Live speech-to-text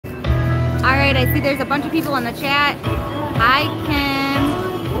right, I see there's a bunch of people in the chat. Hi,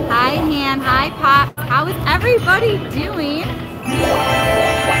 Kim. Hi, Han. Hi, Pop. How is everybody doing?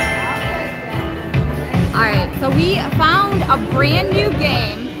 All right, so we found a brand new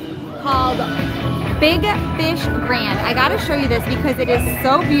game called Big Fish Grand. I gotta show you this because it is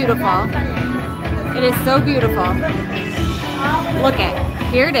so beautiful. It is so beautiful. Look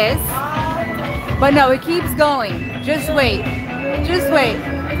at, here it is. But no, it keeps going. Just wait. Just wait.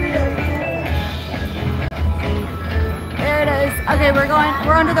 There it is. Okay,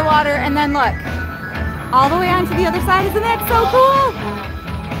 we're under the water, and then look. All the way onto the other side. Isn't that so cool?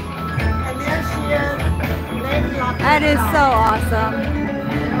 And there she is. That is so awesome.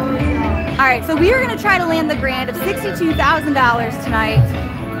 All right, so we are gonna try to land the grand of $62,000 tonight.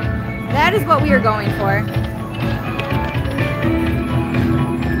 That is what we are going for.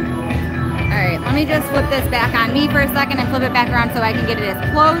 All right, let me just flip this back on me for a second and flip it back around so I can get it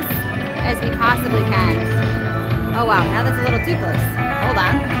as close as we possibly can. Oh wow, now that's a little too close. Hold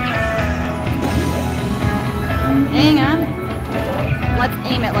on. Hang on. Let's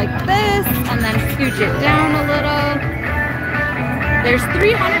aim it like this and then scooch it down a little. There's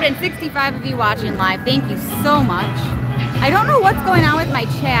 365 of you watching live. Thank you so much. I don't know what's going on with my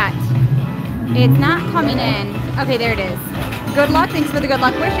chat. It's not coming in. Okay, there it is. Good luck. Thanks for the good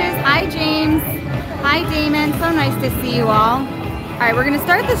luck wishes. Hi, James. Hi, Damon. So nice to see you all. All right, we're going to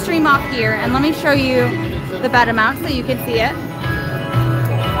start the stream off here, and let me show you the bet amount so you can see it.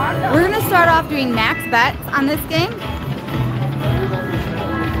 We're going to start off doing max bets on this game.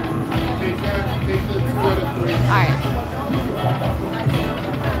 All right.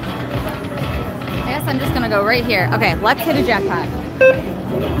 I guess I'm just going to go right here. Okay, let's hit a jackpot.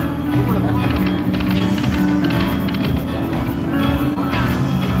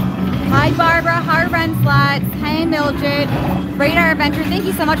 Hi, Barbara. Hi, Ren Slots. Hey, Mildred. Radar Adventure. Thank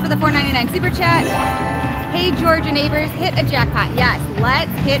you so much for the $4.99 super chat. Hey, Georgia neighbors. Hit a jackpot. Yes,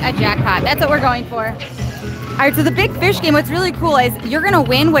 let's hit a jackpot. That's what we're going for. All right, so the big fish game, what's really cool is you're going to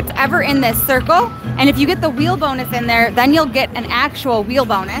win whatever in this circle. And if you get the wheel bonus in there, then you'll get an actual wheel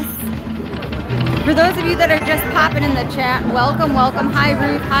bonus. For those of you that are just popping in the chat, welcome, welcome. Hi,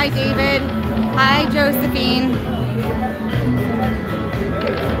 Ruth. Hi, David. Hi, Josephine.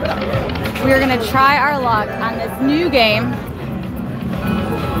 We're going to try our luck on this new game.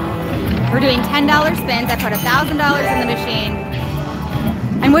 We're doing $10 spins. I put $1,000 in the machine.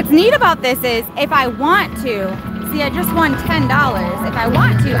 And what's neat about this is if I want to, see, I just won $10. If I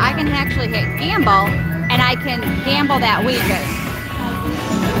want to, I can actually hit gamble and I can gamble that wager.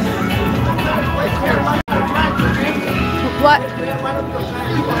 What?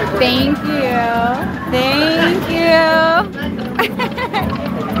 Thank you. Thank you.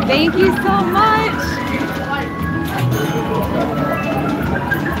 Thank you so much.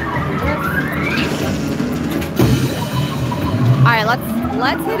 All right, let's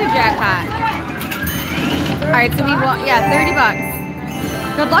hit a jackpot. All right, so we want, yeah, 30 bucks.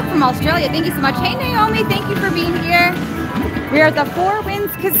 Good luck from Australia. Thank you so much. Hey, Naomi, thank you for being here. We are at the Four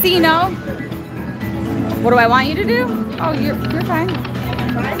Winds Casino. What do I want you to do? Oh, you're fine.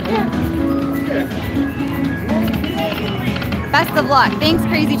 Yeah. Best of luck. Thanks,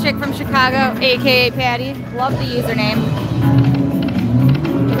 Crazy Chick from Chicago, aka Patty. Love the username.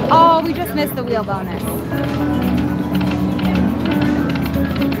 Oh, we just missed the wheel bonus.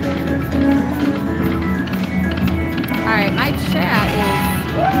 All right, my chat is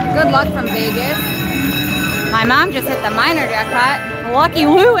good luck from Vegas. My mom just hit the minor jackpot. Lucky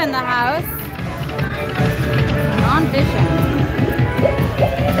Lou in the house. On fishing.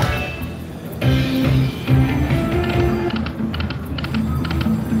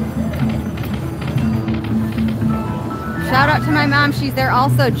 Shout out to my mom, she's there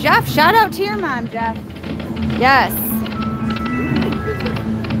also. Jeff, shout out to your mom, Jeff. Yes.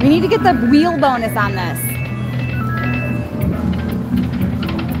 We need to get the wheel bonus on this.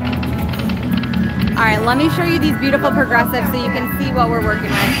 All right, let me show you these beautiful progressives so you can see what we're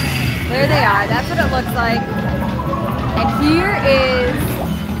working with. There they are, that's what it looks like. And here is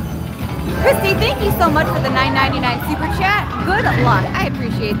Christy, thank you so much for the $9.99 super chat. Good luck. I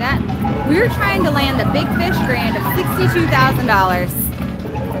appreciate that. We're trying to land the big fish grand of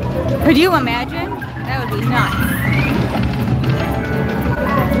 $62,000. Could you imagine? That would be nuts.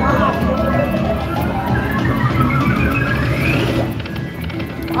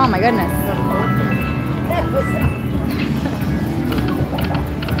 Oh my goodness.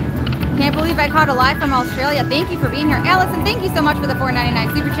 Can't believe I caught a live from Australia. Thank you for being here. Allison, thank you so much for the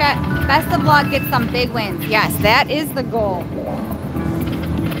 $4.99 super chat. Best of luck, get some big wins. Yes, that is the goal.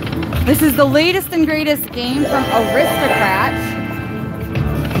 This is the latest and greatest game from Aristocrat.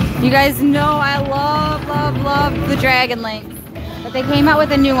 You guys know I love the Dragon Links. But they came out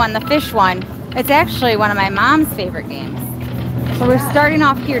with a new one, the fish one. It's actually one of my mom's favorite games. So we're starting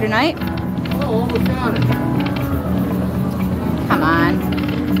off here tonight. Oh, almost got it. Come on.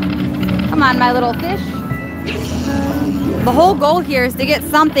 Come on, my little fish. The whole goal here is to get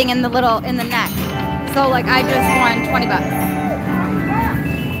something in the net. So like I just won 20 bucks.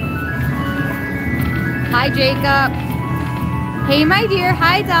 Hi, Jacob. Hey, my dear.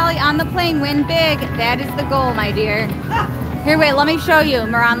 Hi, Dolly. On the plane, win big. That is the goal, my dear. Here, wait. Let me show you,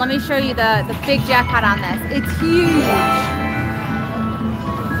 Moran. Let me show you the big jackpot on this. It's huge. All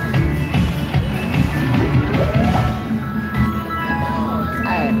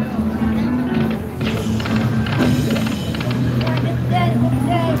right.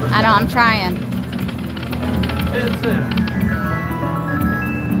 I know. I'm trying.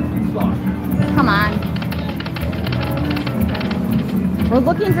 Come on. We're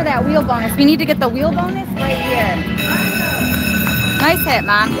looking for that wheel bonus. We need to get the wheel bonus right here. Nice hit,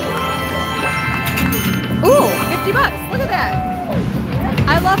 Mom. Ooh, 50 bucks. Look at that.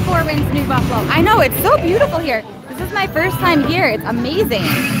 I love Four Winds New Buffalo. I know, it's so beautiful here. This is my first time here. It's amazing.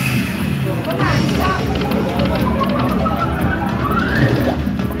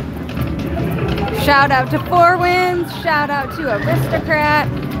 Shout out to Four Winds. Shout out to Aristocrat.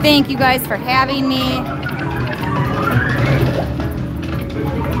 Thank you guys for having me.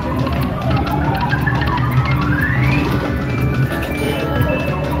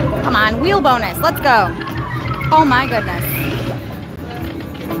 Come on, wheel bonus. Let's go. Oh my goodness.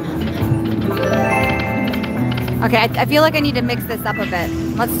 Okay, I feel like I need to mix this up a bit.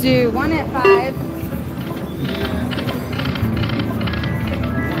 Let's do one at 5.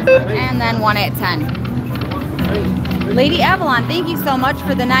 And then one at 10. Lady Avalon, thank you so much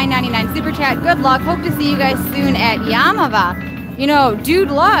for the $9.99 super chat. Good luck. Hope to see you guys soon at Yamava. You know,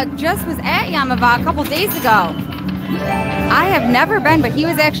 Dude Luck just was at Yamava a couple days ago. I have never been, but he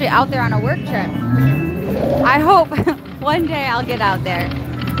was actually out there on a work trip. I hope one day I'll get out there.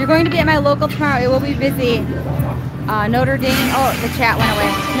 You're going to be at my local tomorrow. It will be busy. Notre Dame. Oh, the chat went away.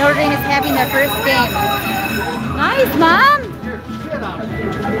 Notre Dame is having their first game. Nice, Mom.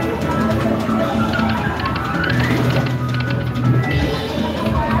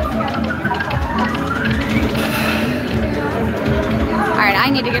 All right, I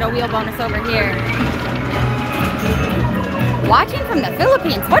need to get a wheel bonus over here. Watching from the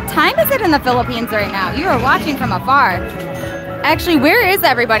Philippines. What time is it in the Philippines right now? You are watching from afar. Actually, where is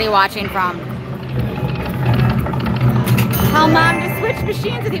everybody watching from? Tell Mom to switch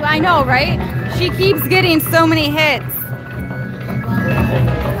machines with you. I know, right? She keeps getting so many hits.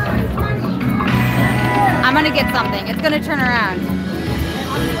 I'm gonna get something. It's gonna turn around.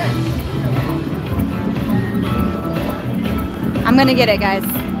 I'm gonna get it, guys.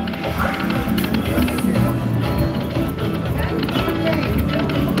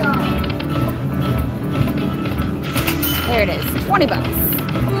 There it is, 20 bucks.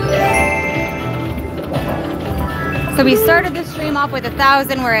 So we started the stream off with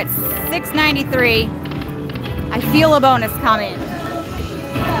 1,000. We're at 693. I feel a bonus coming.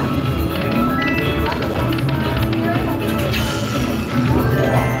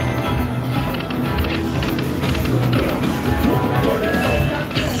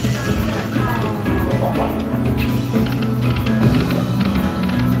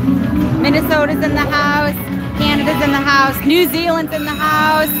 Minnesota's in the house. Canada's in the house. New Zealand's in the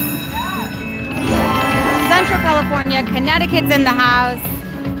house. Central California, Connecticut's in the house.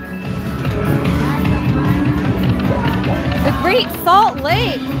 The Great Salt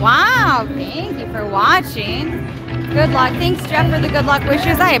Lake. Wow, thank you for watching. Good luck. Thanks, Jeff, for the good luck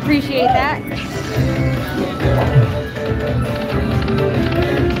wishes. I appreciate that.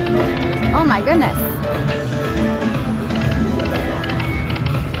 Oh my goodness.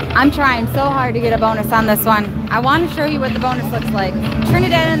 I'm trying so hard to get a bonus on this one. I want to show you what the bonus looks like.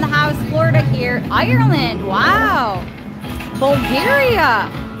 Trinidad in the house, Florida here, Ireland, wow. Bulgaria.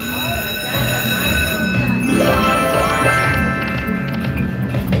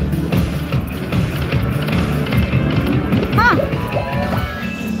 Huh.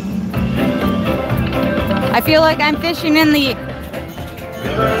 I feel like I'm fishing in the...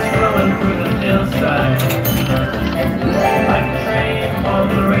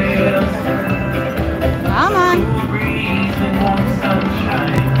 Come on.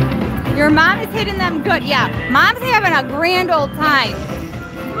 Your mom is hitting them good. Yeah, Mom's having a grand old time.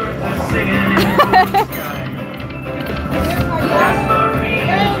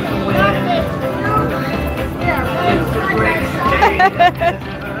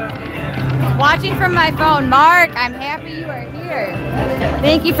 Watching from my phone. Mark, I'm happy you are here.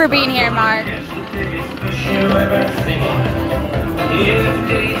 Thank you for being here, Mark.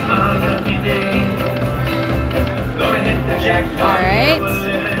 All right.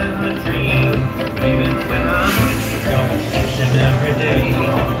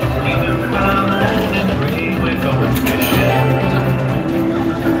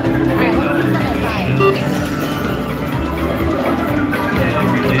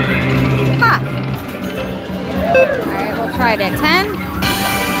 Huh. All right, we'll try it at 10.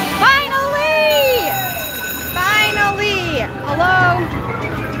 Finally! Finally! Hello?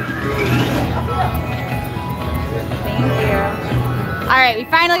 Thank you. All right, we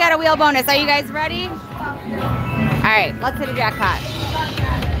finally got a wheel bonus. Are you guys ready? All right, let's hit a jackpot.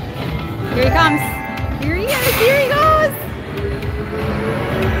 Here he comes. Here he is. Here he goes.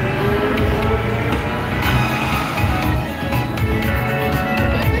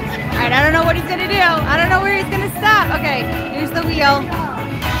 All right, I don't know what he's gonna do. I don't know where he's gonna stop. Okay, here's the wheel.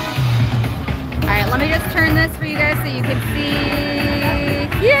 All right, let me just turn this for you guys so you can see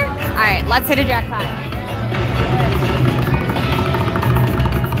here. All right, let's hit a jackpot.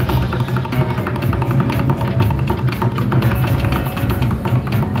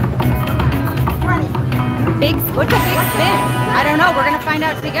 What's a big spin? I don't know. We're going to find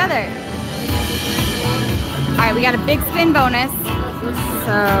out together. All right, we got a big spin bonus.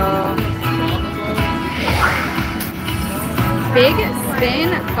 So, big spin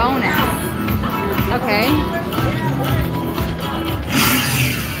bonus. Okay.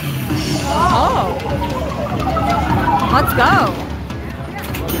 Oh. Let's go.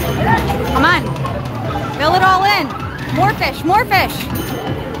 Come on. Fill it all in. More fish, more fish.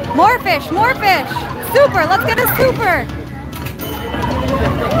 More fish, more fish. Super, let's get a super.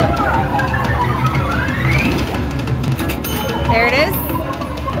 There it is.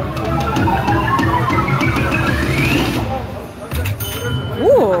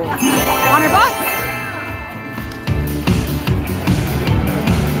 Ooh, $100.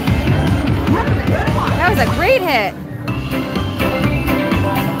 That was a great hit.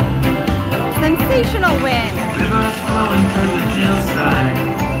 Sensational win. Rivers flowing through the hillside.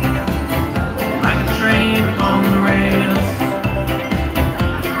 Like a train on the rails,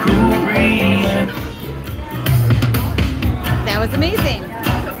 cool breeze. That was amazing.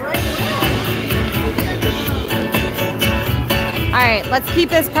 All right, let's keep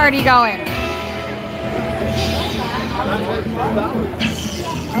this party going.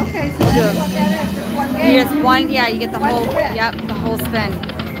 Okay, so You just one, yeah, you get the whole, yep, the whole spin.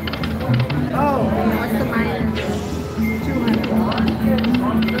 oh, what's the minus? 200.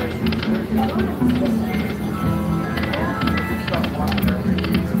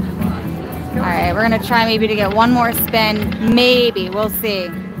 All right, we're gonna try maybe to get one more spin. Maybe, we'll see.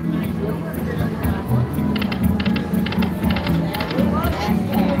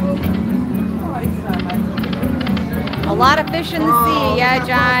 A lot of fish in the sea, yeah,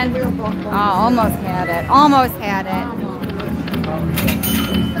 John? Oh, almost had it, almost had it.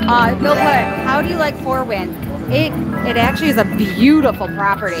 Bill Put, how do you like Four Winds? It actually is a beautiful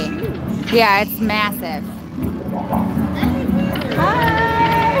property. Yeah, it's massive. Hi!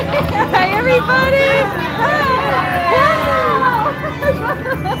 Hi, everybody! Wow!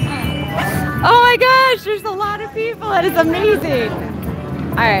 Oh my gosh, there's a lot of people. That is amazing.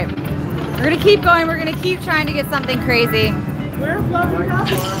 All right, we're gonna keep going. We're gonna keep trying to get something crazy. Where's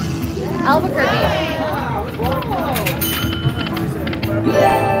Albuquerque? Albuquerque.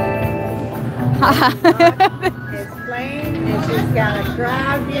 It's plain and she's got a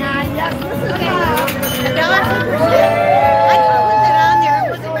crowd behind us.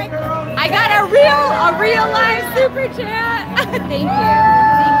 I got a real live super chat. Thank you.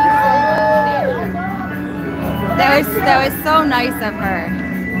 Thank you so much. That was so nice of her.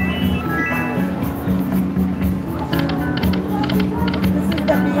 This is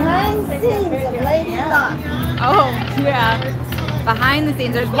the behind the scenes of Lady Luck. Oh yeah. Behind the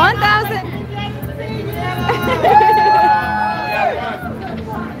scenes, there's 1,000.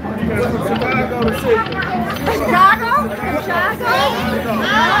 Chicago?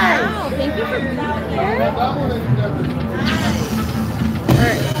 Wow, thank you for being here.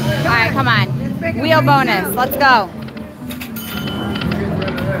 All right, come on. Wheel bonus. Let's go.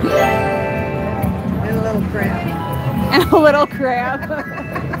 And a little crab. And a little crab.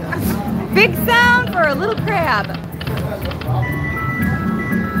 Big sound for a little crab.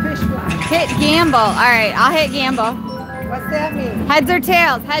 Fish fly. Hit gamble. All right, I'll hit gamble. What's that mean? Heads or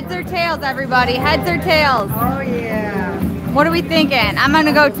tails? Heads or tails, everybody? Heads or tails? Oh yeah. What are we thinking? I'm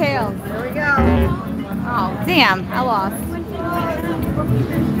gonna go tails. There we go. Oh, damn, I lost.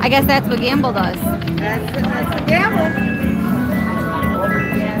 I guess that's what gamble does. That's a gamble.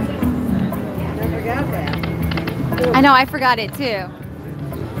 I know, I forgot it too.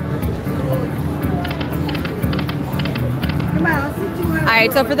 Come on, let's see 200. All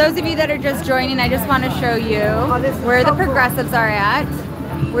right, so for those of you that are just joining, I just want to show you where the progressives are at,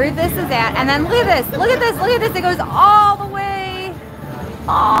 where this is at, and then look at this, look at this, look at this. It goes all the way,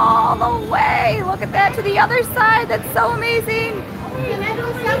 all the way. Look at that to the other side. That's so amazing. Can I do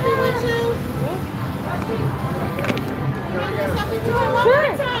a selfie with you?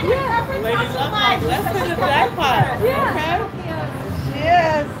 Sure. Yeah. Ladies up, let's hit the jackpot. Yeah. Okay?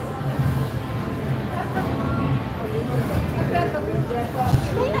 Yes.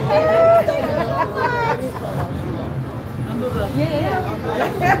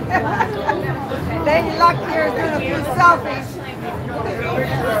 Lady Luck here is doing a few selfies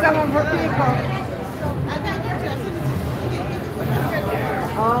with some of her people.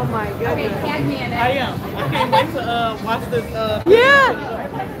 Oh my goodness. Tag me in it. I am. I can't wait to watch this. Yeah.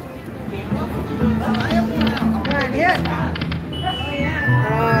 Come on, hit.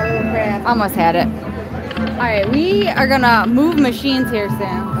 Oh, little crap. Almost had it. All right, we are gonna move machines here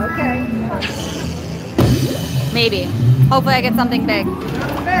soon. Okay. Maybe. Hopefully I get something big.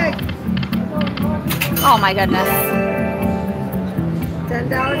 Big. Oh my goodness. $10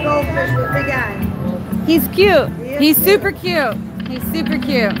 goldfish with big eye. He's cute. He is He's cute. super cute. He's super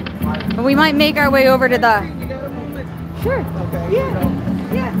cute. But we might make our way over to the... Sure.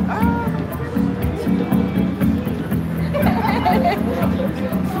 Yeah. Yeah.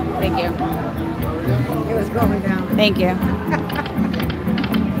 Thank you. It was going down. Thank you.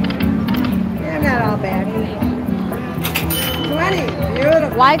 Yeah, not all bad. 20.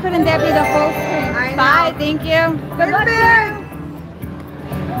 Beautiful. Why couldn't that be the full screen? I know. Bye. Thank you. Good luck to Big.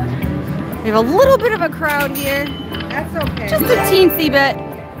 you. We have a little bit of a crowd here. That's okay. Just a teensy bit.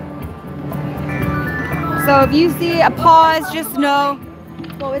 So if you see a pause, just know.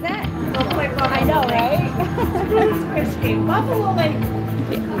 What was that? I know, right? Buffalo Lake.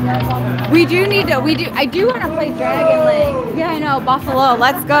 We do need to. I do want to play Dragon Link. Yeah, I know. Buffalo.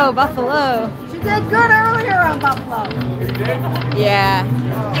 Let's go, Buffalo. She did good earlier on Buffalo. Yeah.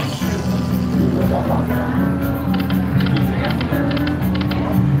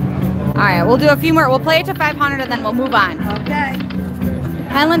 All right, we'll do a few more. We'll play it to 500 and then we'll move on. Okay.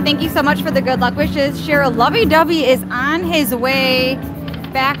 Helen, thank you so much for the good luck wishes. Cheryl Lovey-Dovey is on his way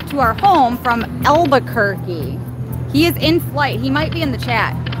back to our home from Albuquerque. He is in flight. He might be in the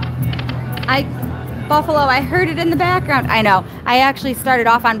chat. Buffalo, I heard it in the background. I know. I actually started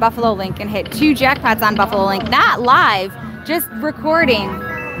off on Buffalo Link and hit 2 jackpots on Buffalo Link. Not live, just recording. 2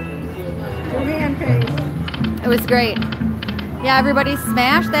 hand pays. It was great. Yeah, everybody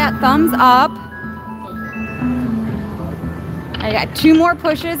smash that thumbs up. I got 2 more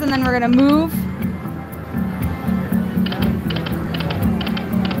pushes and then we're gonna move.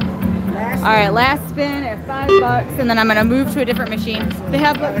 All right, last spin at $5 and then I'm gonna move to a different machine. They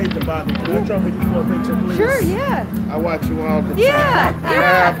have I hate to bother you. Can I drop it for a picture, please? Sure, yeah. I watch you all the time. Yeah, Can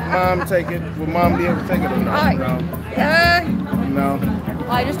I have mom take it? Will mom be able to take it or not? No. No.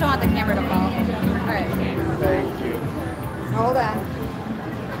 Well, I just don't want the camera to fall. All right. Thank you. Hold on.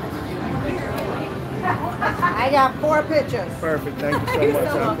 I got 4 pictures. Perfect. Thank you so much.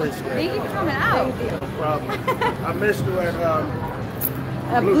 I appreciate Thank it. you for coming out. No problem. I missed you at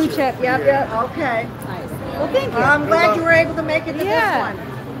A blue chip. Yep, yep. Okay. Nice. Well, thank you. I'm glad you were able to make it to Yeah. this one.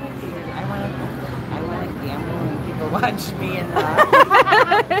 I want to gamble when people watch me and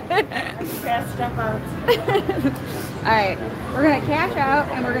cash stuff out. All right, we're gonna cash out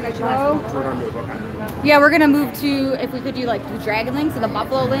and we're gonna go. We're gonna move, okay. Yeah, we're gonna move to, if we could do like the Dragon Links or the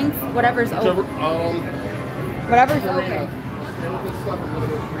Buffalo Links, whatever's So, open. Whatever's okay.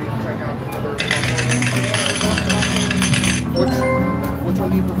 Which one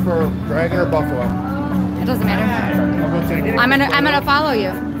do you prefer, Dragon or Buffalo? It doesn't matter. I'll go take it. I'm gonna follow you.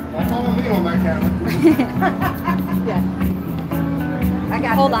 Don't follow me on that camera. Yeah. I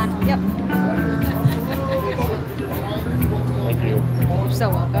got Hold this. on. Yep. Thank you. You're so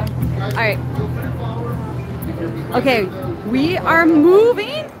welcome. All right. Okay, we are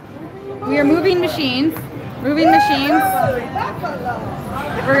moving. We are moving machines. Moving machines.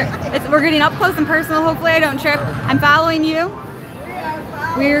 We're getting up close and personal. Hopefully I don't trip. I'm following you.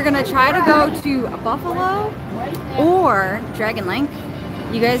 We're gonna try to go to Buffalo or Dragon Link.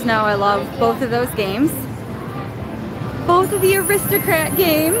 You guys know I love both of those games. Both of the aristocrat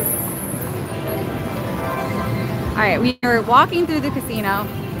games. All right, we are walking through the casino.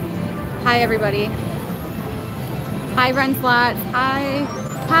 Hi everybody. Hi Run Slots. Hi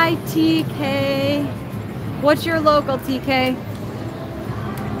TK. What's your local, TK?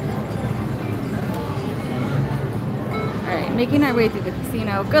 All right. Making our way through the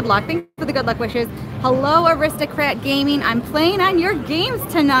casino. Good luck. Thanks for the good luck wishes. Hello, Aristocrat Gaming. I'm playing on your games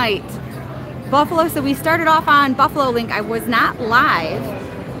tonight. Buffalo, so we started off on Buffalo Link. I was not live.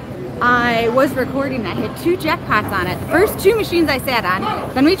 I was recording. I had 2 jackpots on it. The first 2 machines I sat on.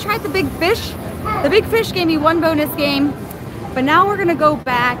 Then we tried the Big Fish. The Big Fish gave me 1 bonus game. But now we're going to go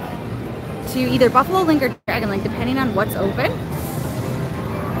back to either Buffalo Link or Dragon Link, depending on what's open.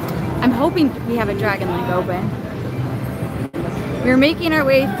 I'm hoping we have a Dragon Link open. We're making our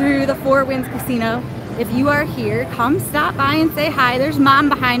way through the Four Winds Casino. If you are here, come stop by and say hi. There's Mom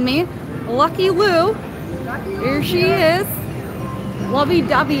behind me. Lucky Lou. Here she is. Lovey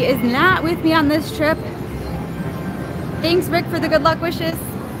Dovey is not with me on this trip. Thanks, Rick, for the good luck wishes.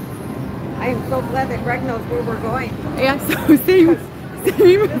 I am so glad that Greg knows where we're going. Yeah, so same.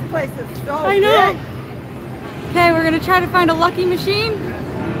 This place is so I know. big. Okay, we're gonna try to find a lucky machine.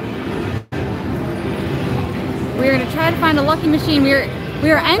 We're gonna try to find a lucky machine. We are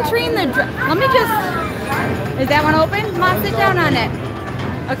entering the. Let me just. Is that one open? Come on, sit down on it.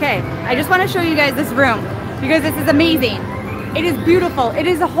 Okay, I just want to show you guys this room because this is amazing. It is beautiful. It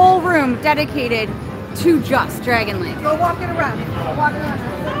is a whole room dedicated to just Dragon Link. Go walk it around. Go walk it around.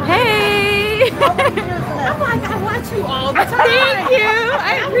 Hey! Oh my God, I watch you all the time. Thank you.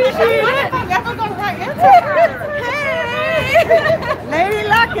 I appreciate it. I never go right into her. Hey! Lady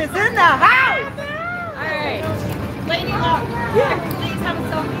Luck is in the house. All right. Lady Luck, please have a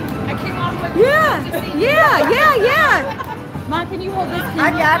selfie. I came off with Yeah. Mom, can you hold this?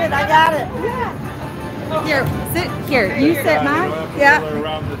 I got it. Here, sit here. You sit, Mom. Yeah.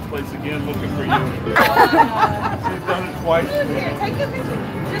 Around this place again looking for you. She's done it twice. Here, take a picture.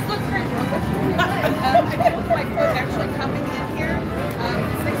 Just look great. I felt my foot actually coming in here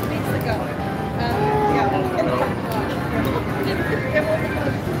 6 weeks ago.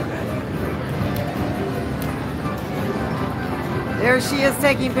 There she is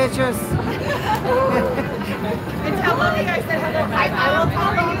taking pictures. And tell Lovey I said hello. I will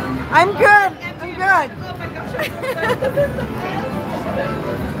tell you. I'm good. Oh my gosh.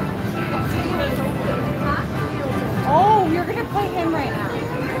 Oh, you're gonna play him right now.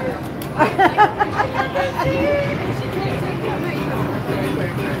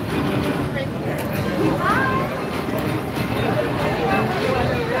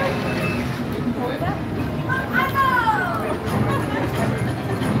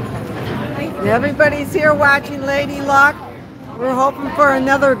 Everybody's here watching Lady Luck. We're hoping for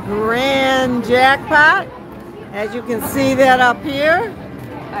another grand jackpot. As you can see that up here.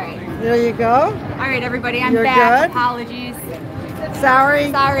 All right. There you go. All right, everybody. I'm You're back. good? Apologies. Sorry.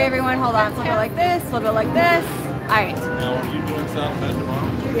 Sorry, everyone. Hold on. A little bit like this. A little bit like this. All right. Now, are you doing South Bend tomorrow?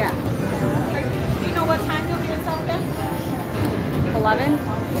 Yeah. Do you know what time you'll be in South Bend?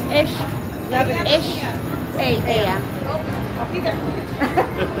 11-ish. 11-ish. 8 a.m. I'll be there.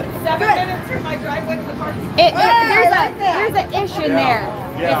 7 minutes from my driveway to the park. There's a ish in there.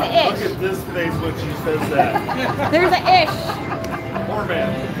 Yeah, There's look an ish. at this face when she says that. There's an ish. Poor man.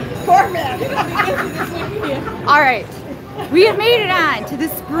 All right. We have made it on to the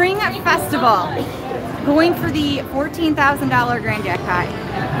Spring Festival. Going for the $14,000 grand jackpot.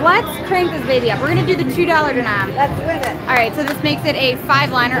 Let's crank this baby up. We're going to do the $2 denom. Let's win it. All right, so this makes it a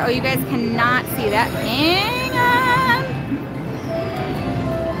 5-liner. Oh, you guys cannot see that. Hang on.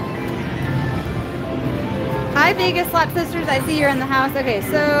 Hi, Vegas Slap Sisters. I see you're in the house. Okay,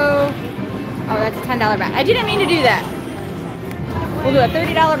 so... Oh, that's a $10 bet. I didn't mean to do that. We'll do a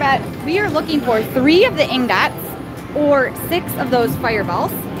 $30 bet. We are looking for 3 of the ingots or 6 of those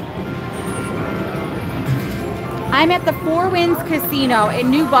fireballs. I'm at the Four Winds Casino in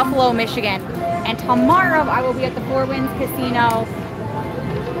New Buffalo, Michigan. And tomorrow I will be at the Four Winds Casino,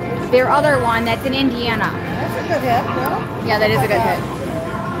 their other one that's in Indiana. That's a good hit, no? Yeah, that is a good hit.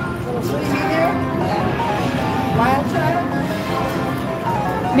 Little sweetie there. Wild child.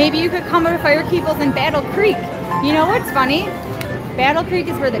 Maybe you could come to Fire Keeples in Battle Creek. You know what's funny? Battle Creek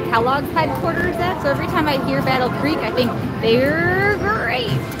is where the Kellogg's headquarters is at, so every time I hear Battle Creek, I think they're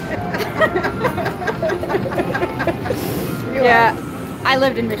great. Yeah, I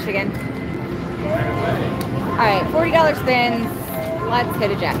lived in Michigan. All right, $40 spins. Let's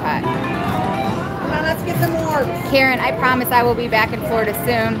hit a jackpot. Come on, let's get some more. Karen, I promise I will be back in Florida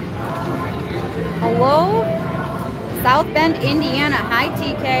soon. Hello? South Bend, Indiana. Hi,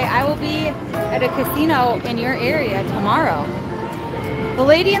 TK. I will be at a casino in your area tomorrow. The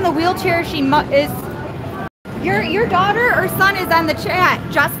lady in the wheelchair, she is... Your daughter or son is on the chat.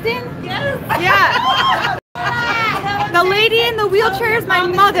 Justin? Yes. Yeah. The The lady in the wheelchair is my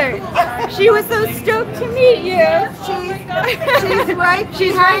mother. She was so stoked to meet you. She's right.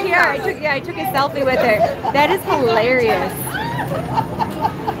 She's right here. I took a selfie with her. That is hilarious.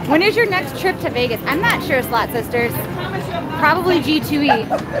 When is your next trip to Vegas? I'm not sure, Slot Sisters. Probably G2E.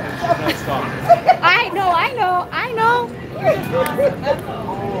 I know.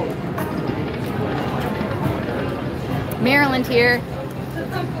 Maryland here.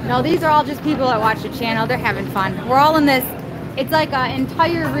 No, these are all just people that watch the channel. They're having fun. We're all in this. It's like an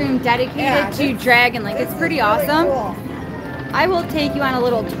entire room dedicated to Dragon Link. It's pretty awesome. I will take you on a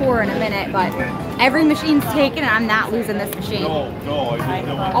little tour in a minute, but every machine's taken and I'm not losing this machine. No, I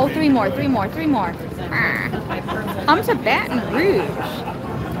didn't know. Oh, three more. Come to Baton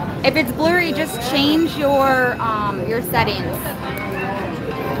Rouge. If it's blurry, just change your settings.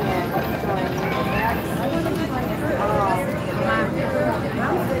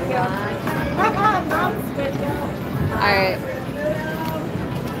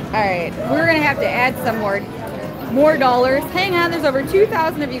 All right. We're gonna have to add some more dollars. Hang on, there's over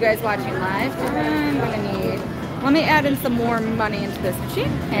 2,000 of you guys watching live. I'm gonna need. Let me add in some more money into this machine.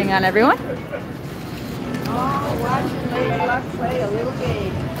 Hang on, everyone. Oh, watching Lady Luck play a little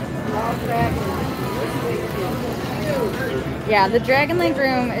game. Yeah, the Dragon Link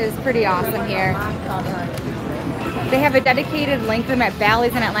room is pretty awesome here. They have a dedicated link room at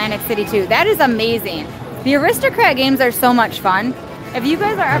Bally's in Atlantic City too. That is amazing. The Aristocrat games are so much fun. If you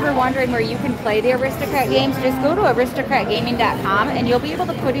guys are ever wondering where you can play the Aristocrat games, just go to aristocratgaming.com and you'll be able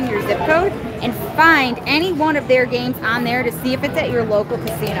to put in your zip code and find any one of their games on there to see if it's at your local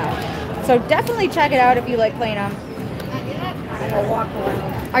casino. So definitely check it out if you like playing them.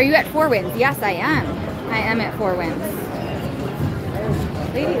 Are you at Four Winds? Yes, I am. I am at Four Winds.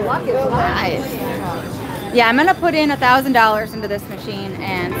 Lady Luck is live. Yeah, I'm gonna put in $1,000 into this machine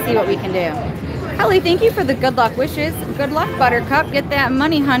and see what we can do. Kelly, thank you for the good luck wishes. Good luck, Buttercup. Get that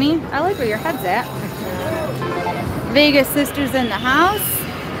money, honey. I like where your head's at. Vegas sisters in the house.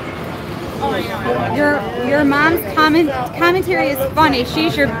 Your mom's commentary is funny.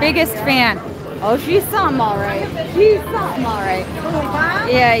 She's your biggest fan. Oh, she's something all right.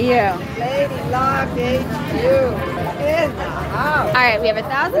 Yeah, you. Lady Luck, HQ in the house. All right, we have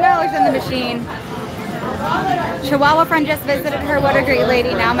 $1,000 in the machine. Chihuahua friend just visited her. What a great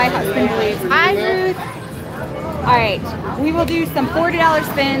lady. Now my husband leaves. Hi, Ruth. All right, we will do some $40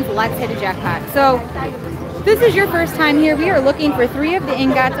 spins. Let's hit a jackpot. So this is your first time here. We are looking for 3 of the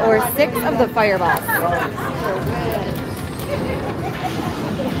ingots or 6 of the fireballs.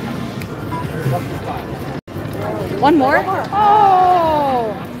 One more?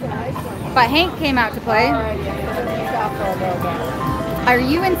 Oh! But Hank came out to play. Are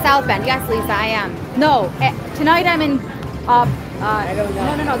you in South Bend? Yes, Lisa, I am. No, tonight I'm in, no,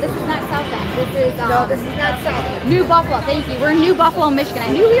 this is not South Bend. This is, No, this is not South Bend. New Buffalo, thank you. We're in New Buffalo, Michigan.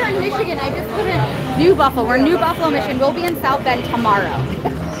 I knew we were in Michigan. I just put in New Buffalo. We're in New Buffalo, Michigan. We'll be in South Bend tomorrow.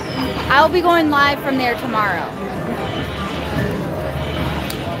 I'll be going live from there tomorrow.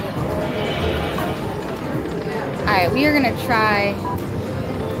 All right, we are gonna try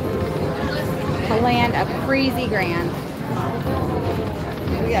to land a crazy grand.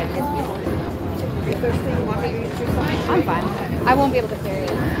 I'm fine. I won't be able to carry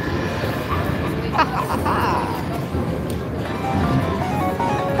it.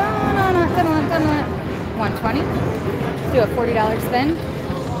 120. Let's do a $40 spin.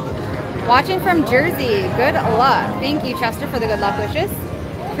 Watching from Jersey. Good luck. Thank you, Chester, for the good luck wishes.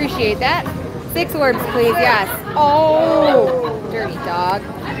 Appreciate that. 6 orbs, please. Yes. Oh, dirty dog.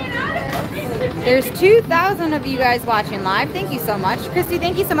 There's 2,000 of you guys watching live. Thank you so much. Christy,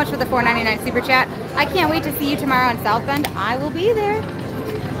 thank you so much for the $4.99 super chat. I can't wait to see you tomorrow in South Bend. I will be there.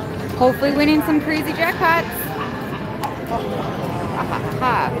 Hopefully winning some crazy jackpots.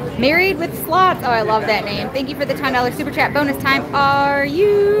 Married with Slots. Oh, I love that name. Thank you for the $10 super chat. Bonus time. Are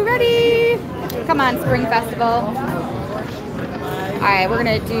you ready? Come on, Spring Festival. All right, we're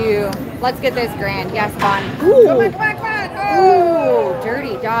going to do, let's get this grand. Yes, fun. Ooh. Ooh,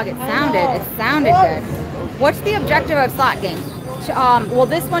 dirty dog. It sounded good. What's the objective of slot games? Well,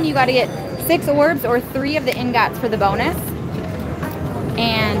 this one you got to get 6 orbs or 3 of the ingots for the bonus.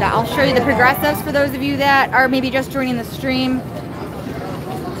 And I'll show you the progressives for those of you that are maybe just joining the stream.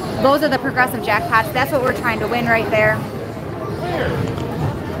 Those are the progressive jackpots. That's what we're trying to win right there.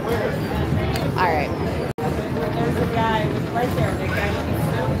 All right. There's a guy right there. The guy.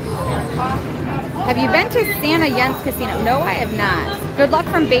 Have you been to Santa Jens Casino? No, I have not. Good luck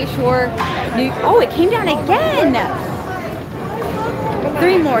from Bayshore. Oh, it came down again.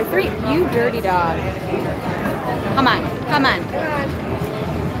 3 more. 3. You dirty dog. Come on.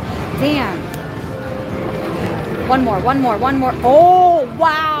 Damn. One more, one more, one more. Oh,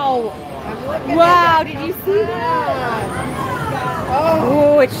 wow. Wow, did you see that?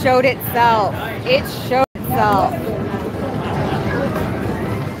 Oh, it showed itself. It showed itself.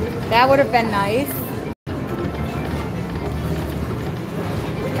 That would have been nice.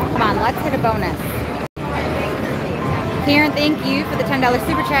 Come on, let's hit a bonus. Karen, thank you for the $10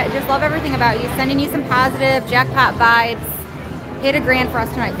 super chat. Just love everything about you. Sending you some positive jackpot vibes. Hit a grand for us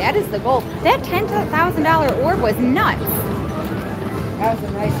tonight. That is the goal. That $10,000 orb was nuts. That was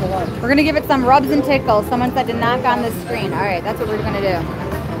a nice one. We're going to give it some rubs and tickles. Someone said to knock on the screen. All right, that's what we're going to do.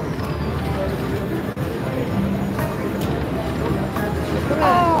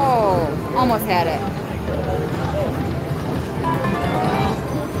 Oh, almost had it.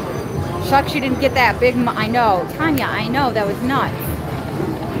 Shucks, you didn't get that big. I know. Tanya, I know. That was nuts.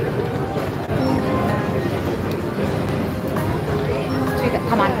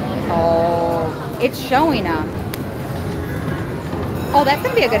 Come on. Oh, it's showing them. Oh, that's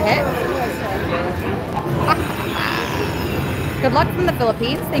going to be a good hit. Good luck from the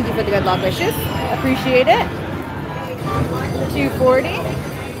Philippines. Thank you for the good luck wishes. Appreciate it. 240.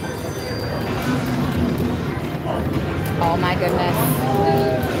 Oh my goodness.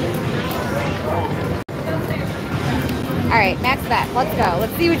 All right, max back. Let's go.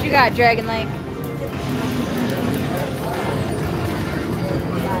 Let's see what you got, Dragon Lake.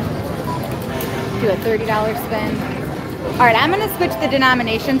 Do a $30 spin. All right, I'm going to switch the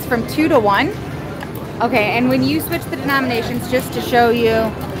denominations from 2 to 1. Okay, and when you switch the denominations, just to show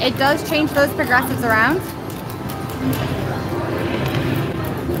you, it does change those progressives around.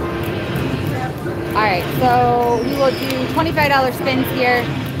 All right, so we will do $25 spins here.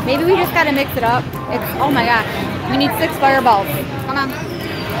 Maybe we just got to mix it up. It's, oh my gosh, we need 6 fireballs. Come on.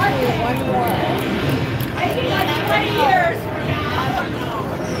 One more.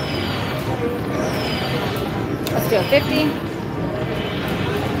 Let's do a 50.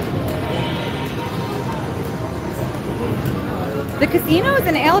 The casinos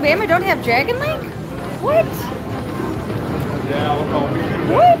in Alabama don't have Dragon Link? What?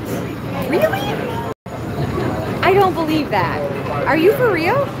 What? Really? I don't believe that. Are you for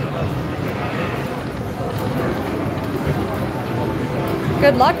real?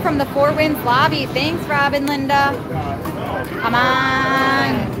 Good luck from the Four Winds lobby. Thanks, Robin, Linda. Come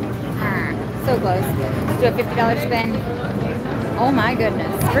on. So close. Let's do a $50 spin. Oh my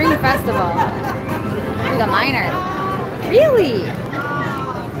goodness. Spring Festival. Ooh, the minor. Really? Yeah,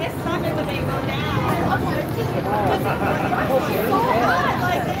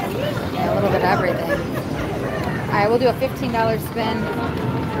 a little bit of everything. Alright, we'll do a $15 spin.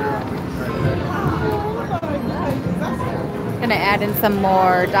 Gonna add in some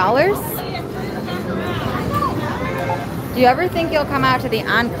more dollars. Do you ever think you'll come out to the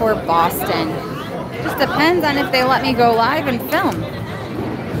Encore Boston? Just depends on if they let me go live and film.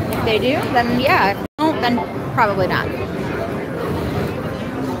 If they do, then yeah. If they don't, then probably not.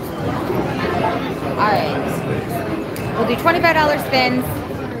 Alright. We'll do $25 spins.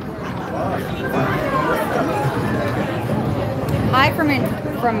 Hi from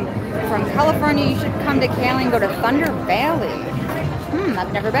California. You should come to Cali and go to Thunder Valley.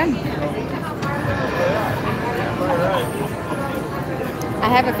 I've never been. I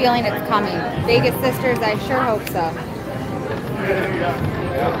have a feeling it's coming. Vegas Sisters, I sure hope so.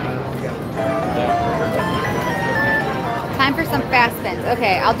 Time for some fast spins.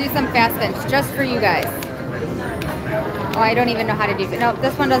 Okay, I'll do some fast spins just for you guys. Oh, I don't even know how to do it. No,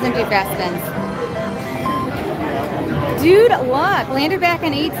 this one doesn't do fast spins. Dude, look, landed back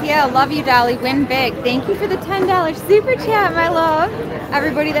in ATL. Love you, Dolly. Win big. Thank you for the $10 super chat, my love.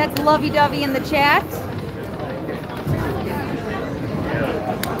 Everybody that's lovey-dovey in the chat.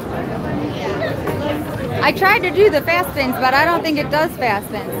 I tried to do the fast spins, but I don't think it does fast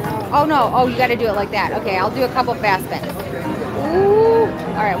spins. Oh, no. Oh, you got to do it like that. Okay, I'll do a couple fast spins. Ooh.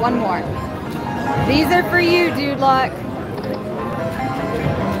 All right, one more. These are for you, dude, luck.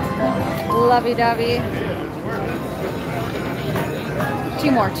 Lovey-dovey. Two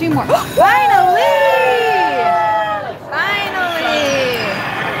more. Finally! Finally!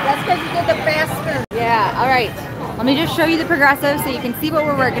 That's because you did the fast spin. Yeah, all right. Let me just show you the progressive so you can see what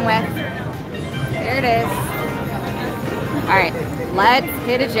we're working with. There it is. All right, let's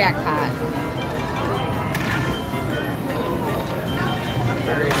hit a jackpot.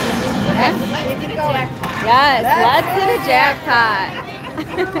 Okay. Yes, let's hit a jackpot.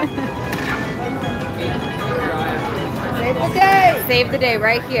 Save the day. Save the day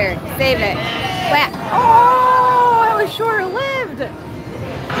right here. Save it. Whap. Oh, it was short-lived.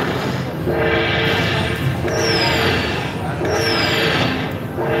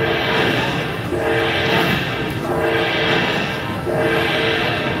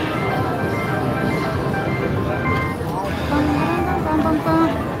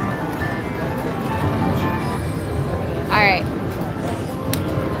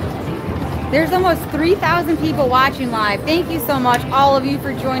 There's almost 3,000 people watching live. Thank you so much, all of you,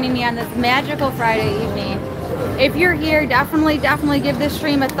 for joining me on this magical Friday evening. If you're here, definitely give this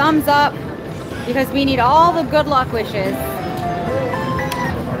stream a thumbs up because we need all the good luck wishes.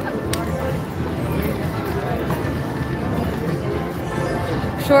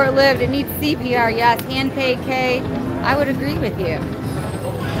 Short-lived, it needs CPR, yes. Hand paid K, I would agree with you.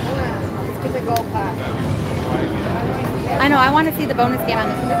 Let's get the gold pot. I know, I want to see the bonus game on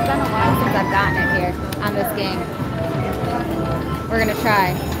this. It's been a while since I've gotten it here on this game. We're going to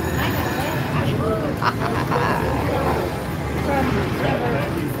try.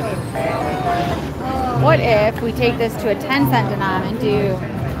 What if we take this to a 10-cent denom and do,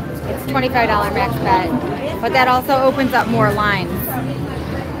 it's $25 max bet, but that also opens up more lines.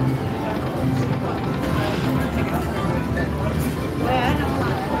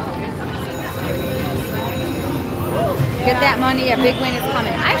 Get that money, a big win is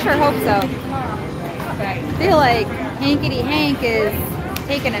coming. I sure hope so. I feel like Hankity Hank is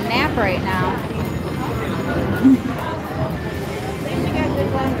taking a nap right now.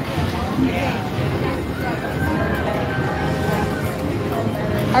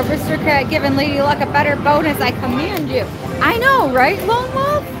 Aristocrat giving Lady Luck a better bonus, I command you. I know, right, Lone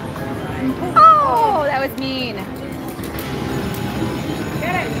Wolf? Oh, that was mean.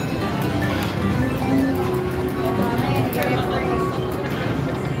 Get it.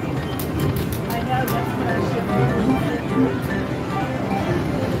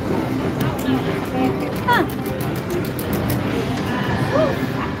 Huh.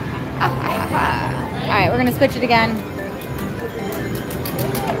 Alright, we're going to switch it again.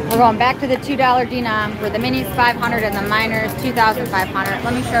 We're going back to the $2 denom where the minis 500 and the minors 2,500.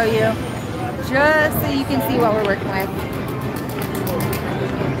 Let me show you just so you can see what we're working with.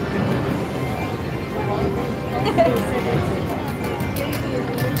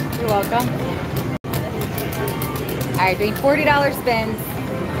 You're welcome. Alright, doing $40 spins.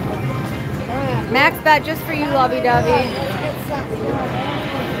 Max bet just for you, lovey-dovey.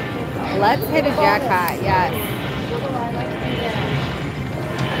 Let's hit a jackpot, yes.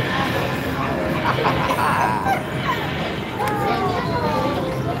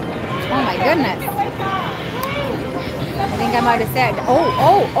 Oh my goodness. I think I might have said,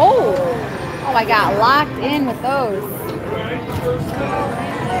 oh, I got locked in with those.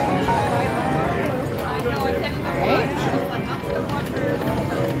 Alright.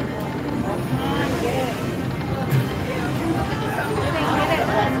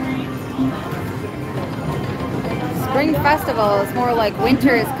 Spring festival is more like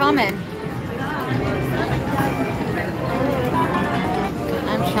winter is coming.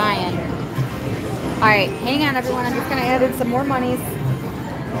 I'm trying. Alright, hang on everyone. I'm just going to add in some more monies.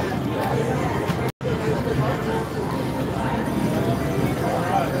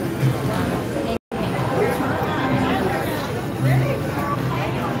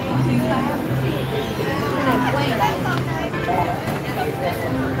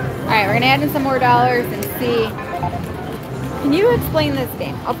 Alright, we're going to add in some more dollars and see. Can you explain this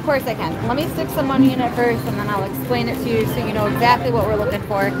game? Of course I can. Let me stick some money in it first and then I'll explain it to you so you know exactly what we're looking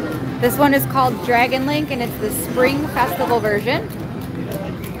for. This one is called Dragon Link and it's the Spring Festival version.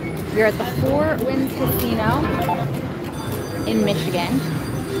 We're at the Four Winds Casino in Michigan.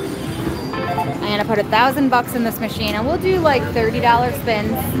 I'm going to put $1,000 in this machine and we'll do like $30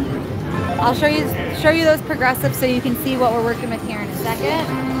 spins. I'll show you those progressives so you can see what we're working with here in a second.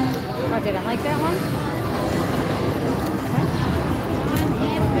 Oh, didn't like that one?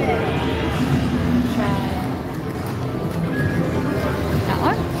 Try that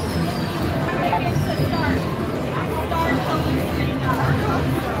one.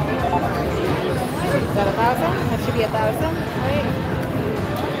 Is that 1,000? That should be 1,000, right?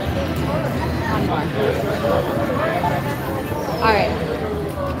 One more. Alright.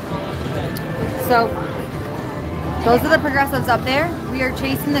 So, those are the progressives up there. We are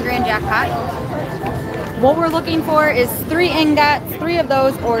chasing the grand jackpot. What we're looking for is 3 ingots, 3 of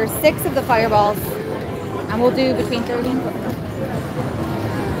those, or 6 of the fireballs. And we'll do between $30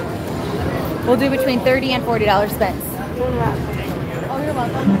 and $40 spins. Oh, you're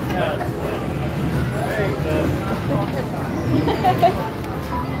welcome.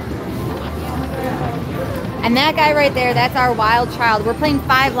 And that guy right there, that's our wild child. We're playing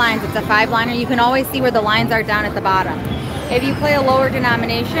 5 lines. It's a 5-liner. You can always see where the lines are down at the bottom. If you play a lower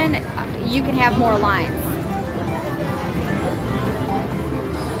denomination, you can have more lines.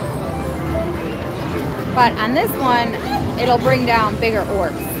 But on this one, it'll bring down bigger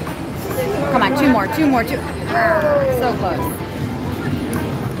orbs. Come on, 2 more. So close.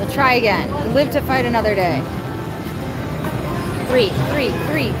 We'll try again. Live to fight another day. Three.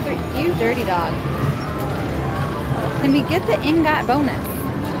 You dirty dog. Can we get the in-got bonus?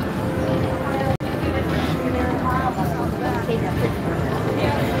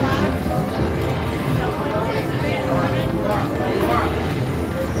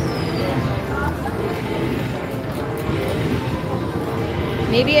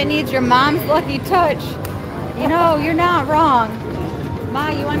 Maybe it needs your mom's lucky touch. You know, you're not wrong. Ma,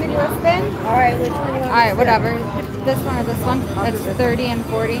 you want me to do a spin? All right, which one? All right, whatever. This one or this one? That's 30 and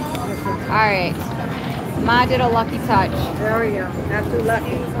 40. All right. Ma did a lucky touch. There we go. Not too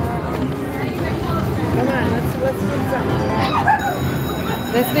lucky. Come on, let's do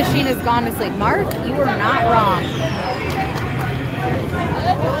something. This machine has gone to sleep. Mark, you are not wrong.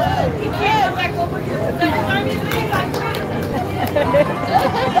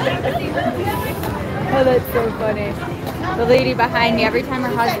 Oh, that's so funny. The lady behind me, every time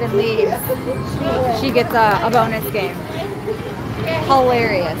her husband leaves, she gets a bonus game.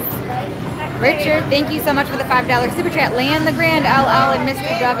 Hilarious. Richard, thank you so much for the $5 super chat. Land the Grand LL and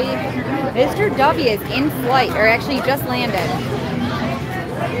Mr. Dovey. Mr. Dovey is in flight, or actually just landed.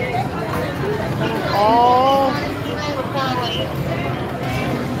 Oh.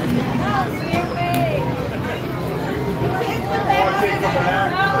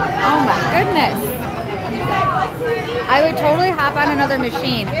 Oh my goodness. I would totally hop on another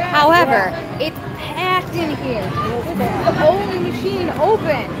machine. However, it's packed in here. It's the only machine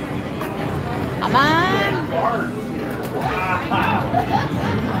open. Come on.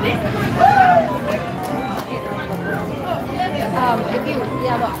 If you do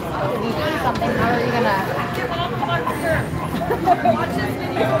something, how are you gonna?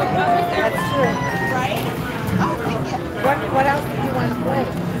 That's true. Right? Oh, thank you. What else do you want to play?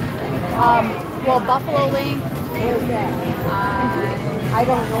 Well, buffalo wing. What is that? I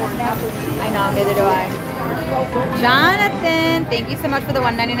don't know what that is. I know, neither do I. Jonathan, thank you so much for the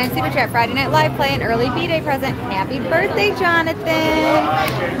 $1.99 super chat. Friday Night Live, play an early B-Day present. Happy birthday, Jonathan.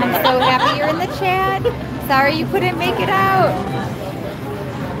 I'm so happy you're in the chat. Sorry you couldn't make it out.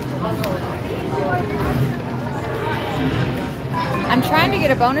 I'm trying to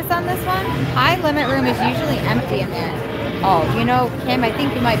get a bonus on this one. High limit room is usually empty in there. Oh, you know, Kim, I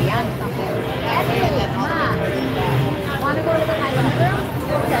think you might be on something. Want to go to the high limit room?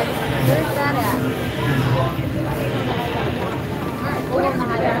 Okay. Where's that at? We're in the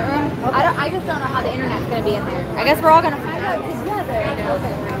high limit room. I just don't know how the internet's going to be in there. I guess we're all going to find out together.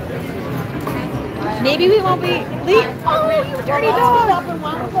 Okay. Maybe we won't be late. Oh, you dirty dog! Up and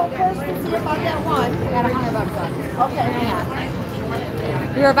want to go first and see about that one. I got $100 on. Okay. Hang on.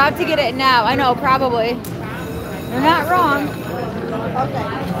 We were about to get it now. I know, probably. You're not wrong. Okay.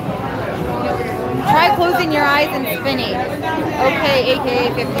 Try closing your eyes and spinning. Okay, aka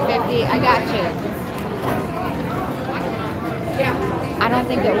 50-50. I got you. I don't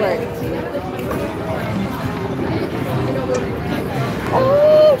think it worked.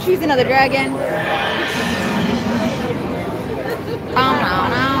 Oh, choose another dragon. Oh, no.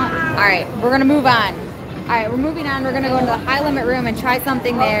 All right, we're going to move on. All right, we're moving on. We're going to go into the high limit room and try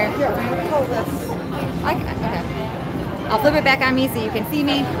something there. Okay. I'll flip it back on me so you can see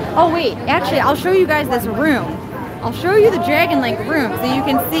me. Oh, wait. Actually, I'll show you guys this room. I'll show you the Dragon Link room so you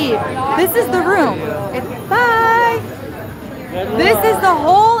can see. This is the room. Bye. This is the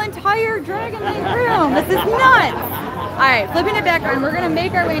whole entire Dragon Link room. This is nuts. All right, flipping it back on. We're going to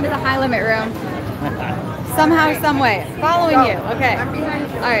make our way into the high limit room. Somehow, some way. Following you. Okay.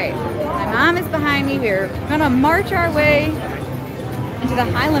 All right. My mom is behind me. We're going to march our way into the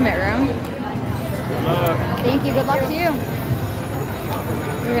high limit room. Thank you. Good luck to you.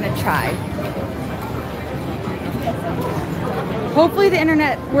 We're going to try. Hopefully the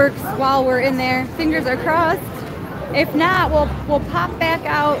internet works while we're in there. Fingers are crossed. If not, we'll pop back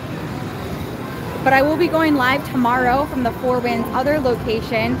out. But I will be going live tomorrow from the Four Winds other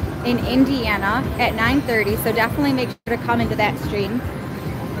location in Indiana at 9:30. So definitely make sure to come into that stream.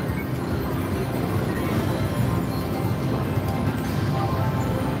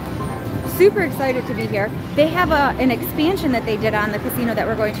 Super excited to be here. They have an expansion that they did on the casino that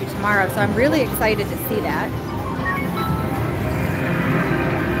we're going to tomorrow. So I'm really excited to see that.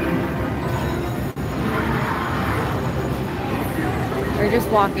 We're just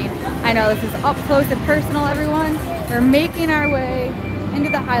walking. I know this is up close and personal, everyone. We're making our way into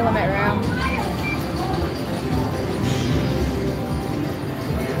the high limit room.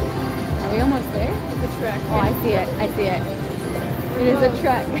 Are we almost there? It's a trek. Oh, I see it. I see it. It is a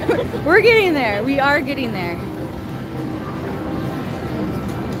trek. We're getting there. We are getting there.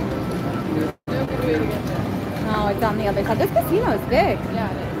 No, it's on the other side. This casino is big. Yeah,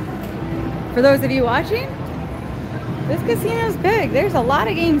 it is. For those of you watching, This casino's big. There's a lot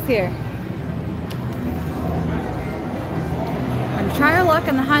of games here. And try our luck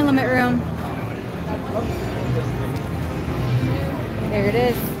in the high limit room. There it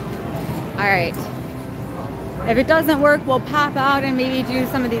is. All right. If it doesn't work, we'll pop out and maybe do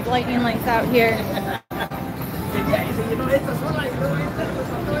some of these lightning lights out here.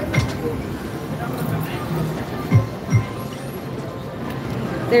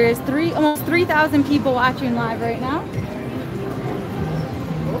 There is almost 3,000 people watching live right now.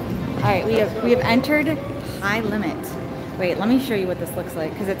 All right, we have entered high limit. Wait, let me show you what this looks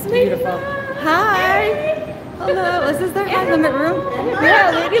like because it's beautiful. Hi. Hello. This is their high limit room.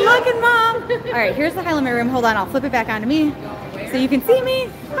 Yeah, Lady Luck and Mom. All right, here's the high limit room. Hold on, I'll flip it back onto me so you can see me.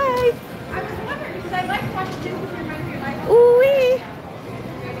 Hi. I was wondering because I like watching Disney Remind Me of Life. Ooh-wee.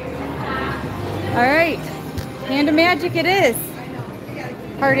 All right, Panda Magic it is.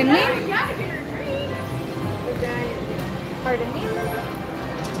 Pardon me. Pardon me.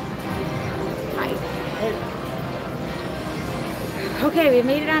 Hi. Okay, we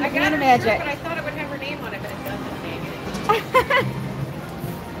made it on to Panda Magic. But I thought it would have her name on it, but it doesn't.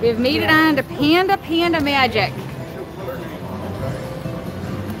 We've made it on to Panda Magic.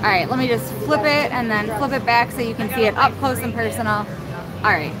 All right, let me just flip it and then flip it back so you can see it up close and personal.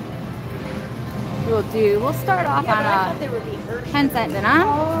 All right. We'll start off on a 10-cent denom.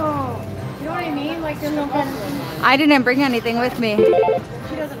 Oh, you know what I mean? Like there's no I didn't bring anything with me. She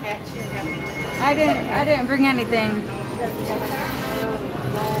doesn't have. She doesn't have. I didn't bring anything.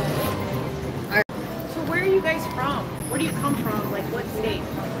 So where are you guys from? Where do you come from? Like what state?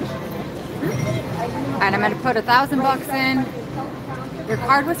 All right, I'm gonna put $1,000 in. Your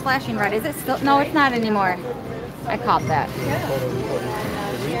card was flashing red. Is it still? No, it's not anymore. I caught that.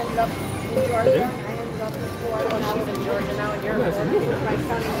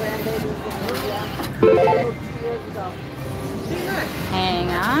 Hang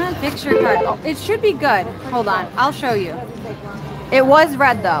on, picture card. Oh, it should be good. Hold on, I'll show you. It was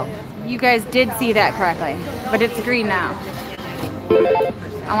red though. You guys did see that correctly, but it's green now.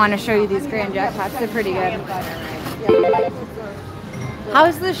 I want to show you these grand jackpots. They're pretty good.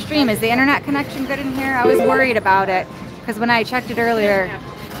 How's the stream? Is the internet connection good in here? I was worried about it because when I checked it earlier.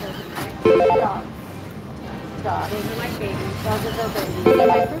 Those are my babies. Those are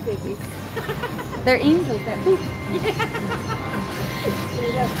my fur babies. They're angels.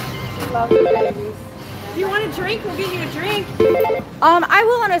 If you want a drink, we'll get you a drink. I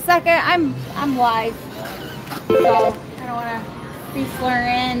will in a second. I'm live, so I don't want to be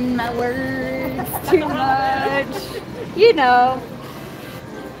slurring my words too much. You know.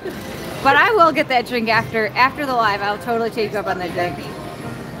 But I will get that drink after the live. I'll totally take you up on that drink.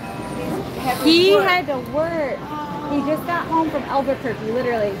 He had to work. He just got home from Albuquerque,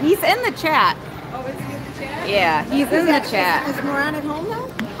 literally. He's in the chat. Oh, is he in the chat? Yeah, he's in the chat. Is Moran at home now?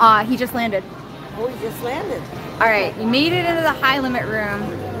 He just landed. Oh, he just landed. All right, we made it into the high limit room.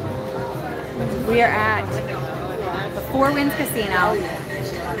 We are at the Four Winds Casino.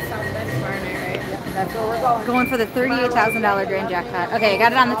 That's where we're going. Going for the $38,000 grand jackpot. Okay, I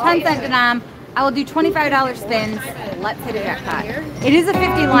got it on the 10-cent denom. I will do $25 spins. Let's hit a jackpot. It is a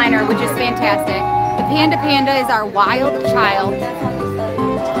 50-liner, which is fantastic. The Panda is our wild child.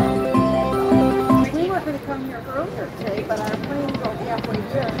 We were going to come here earlier today, but our plane goes halfway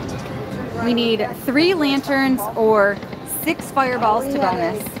here. We need 3 lanterns or 6 fireballs to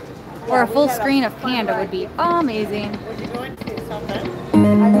bonus. Or a full screen of Panda would be amazing.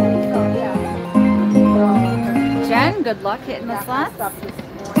 Jen, good luck hitting the slots.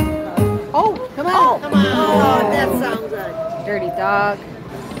 Oh, Come on. Come on. Oh, that sounds good. Dirty dog.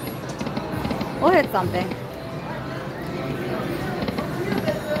 We'll hit something.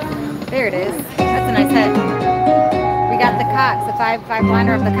 There it is. That's a nice hit. We got the cocks, the five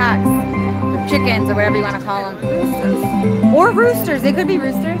liner of the cocks. The chickens or whatever you want to call them. Or roosters. They could be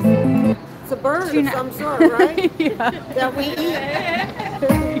roosters. It's a bird of some sort, right? Yeah. That we eat.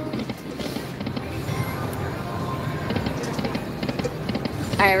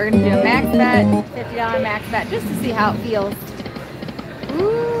 Alright, we're going to do a max bet, $50 max bet, just to see how it feels.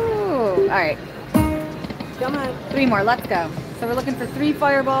 Ooh, alright. Come on. 3 more, let's go. So we're looking for 3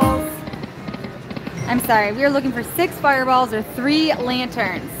 fireballs. I'm sorry, we are looking for 6 fireballs or 3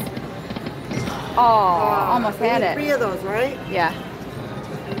 lanterns. Oh, almost We had need it. 3 of those, right? Yeah.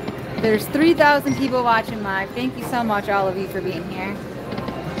 There's 3,000 people watching live. Thank you so much, all of you, for being here.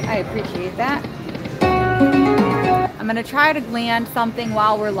 I appreciate that. I'm going to try to land something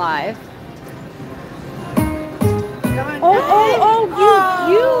while we're live.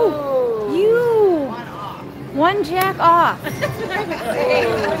 You. 1 jack off.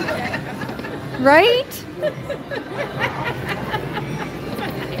 Right?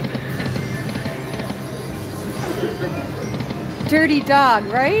 Dirty dog,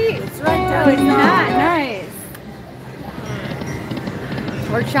 right? That's right, Oh, dirty it's dog. not nice.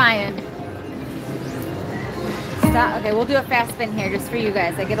 We're trying. Stop. Okay, we'll do a fast spin here just for you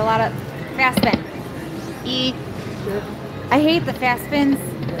guys. I get a lot of fast spin. E. I hate the fast spins.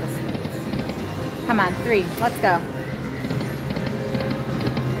 Come on, 3. Let's go.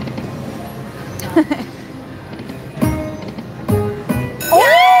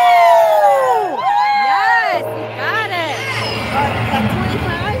 Oh! Yes, you got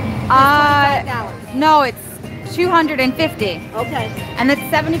it. No, it's 250. Okay. And that's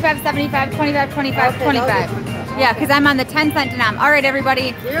 75, 75, 25, 25, Okay, 25. those are- Yeah, because I'm on the 10-cent denom. All right,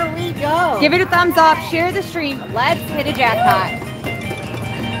 everybody. Here we go. Give it a thumbs up. Share the stream. Let's hit a jackpot.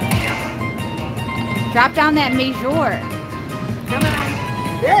 Drop down that major. Come on.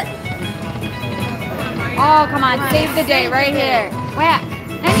 Hit. Oh, come on. Save the day right here. Whack.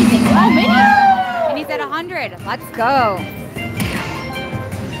 Anything. Oh, mini. And he's at 100. Let's go.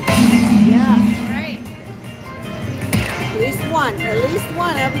 Yeah. Right. At least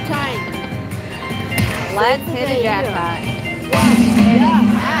one every time. Let's hit a jackpot.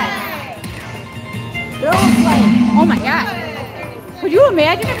 Oh my God. Would you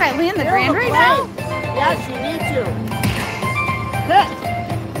imagine if I land the grand right now? Yes, you need to.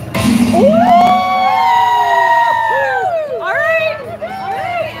 All right.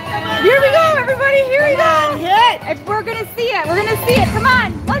 Here we go, everybody. Here we go. Hit. If we're gonna see it. We're gonna see it. Come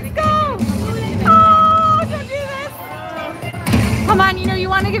on. Let's go. Oh, don't do this. Come on. You know you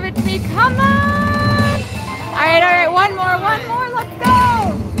want to give it to me. Come on. All right. One more. Let's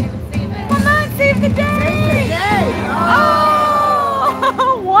go. Come on. Save the day.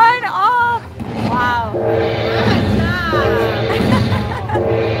 Oh, 1 off. Wow.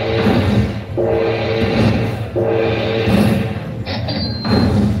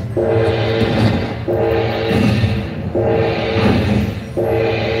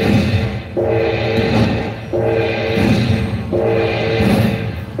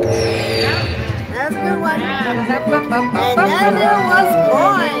 That's a good one. And then there was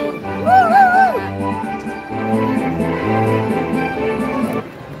coin.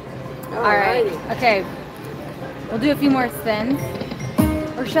 All right. Okay. We'll do a few more spins.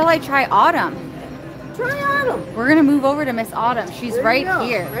 Or shall I try Autumn? Try Autumn. We're gonna move over to Miss Autumn. She's There you right go.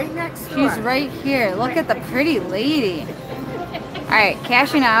 here. Right next door. She's right here. Look at the pretty lady. All right,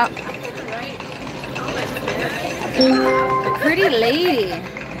 cashing out. The pretty lady.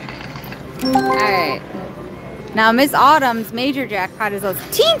 All right. Now Miss Autumn's major jackpot is a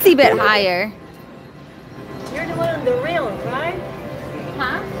teensy bit higher. You're the one on the rail, right?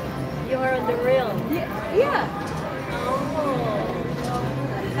 Huh? You are on the rail. Yeah.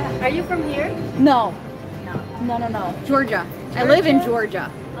 Are you from here? No. No. Georgia. I live in Georgia.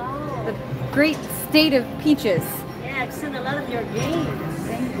 Oh. The great state of peaches. Yeah, I've seen a lot of your games.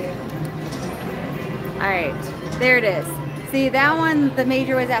 Thank you. All right, there it is. See, that one, the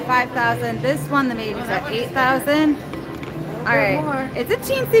major was at 5,000. This one, the major's at 8,000. All right, it's a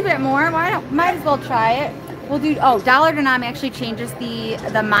teensy bit more. Might as well try it. We'll do. Oh, dollar denom actually changes the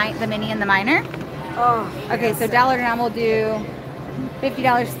mini and the minor. Oh. Okay, so dollar denom will do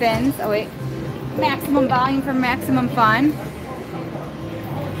 $50 spins. Oh wait, maximum volume for maximum fun.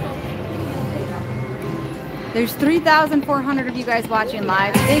 There's 3,400 of you guys watching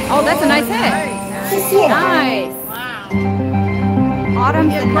live. Oh, that's a nice hit. Nice.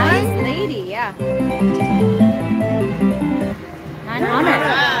 Autumn's a nice lady, yeah.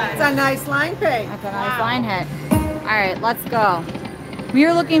 900. It's a nice line pay. That's a nice line hit. All right, let's go. We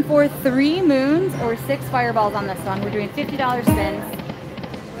are looking for 3 moons or 6 fireballs on this one. We're doing $50 spins.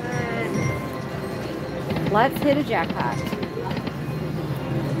 Let's hit a jackpot.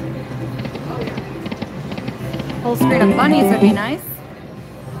 Full screen of bunnies would be nice.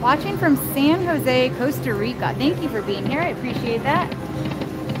 Watching from San Jose, Costa Rica. Thank you for being here. I appreciate that.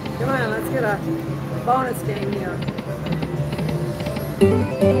 Come on, let's get a bonus game here.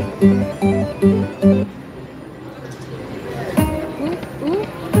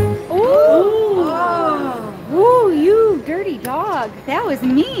 Ooh, you dirty dog. That was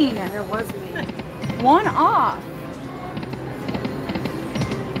mean. That was me. 1 off.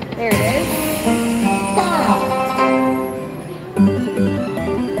 There it is.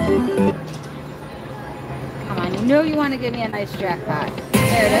 Come on, you know you want to give me a nice jackpot.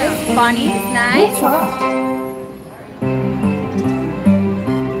 There it is. Bunnies, nice.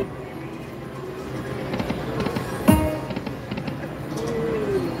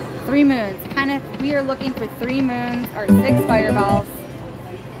 3 moons. We are looking for 3 moons or 6 fireballs.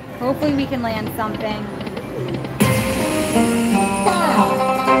 Hopefully we can land something.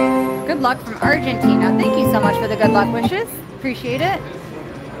 Good luck from Argentina. Thank you so much for the good luck wishes. Appreciate it.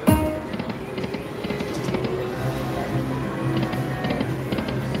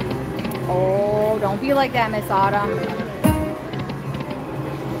 Oh, don't be like that, Miss Autumn.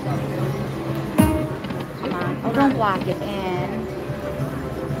 Come on. Oh, don't block it in.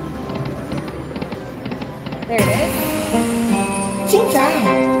 There it is.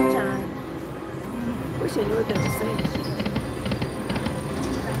 Wish I knew what that was saying.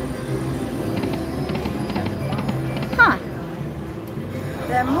 Huh.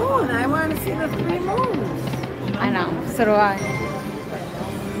 That moon, I want to see the 3 moons. I know. So do I.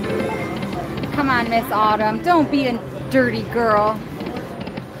 Come on, Miss Autumn. Don't be a dirty girl.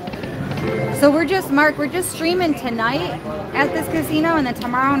 So we're just streaming tonight at this casino, and then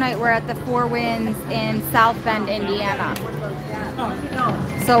tomorrow night we're at the Four Winds in South Bend, Indiana.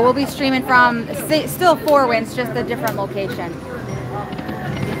 So we'll be streaming from still Four Winds, just a different location.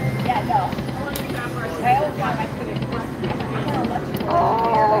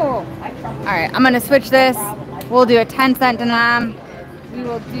 Oh! All right, I'm gonna switch this. We'll do a 10-cent denom. We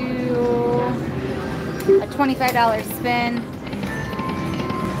will do a $25 spin.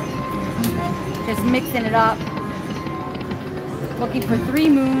 Just mixing it up. Looking for 3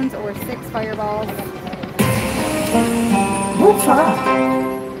 moons or 6 fireballs.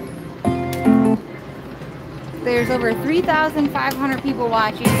 There's over 3,500 people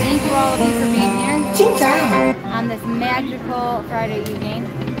watching. Thank you all of you for being here on this magical Friday evening.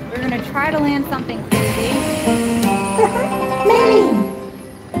 We're gonna try to land something crazy.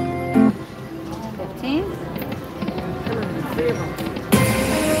 15.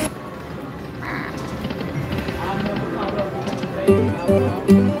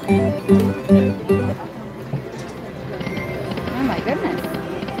 Oh my goodness.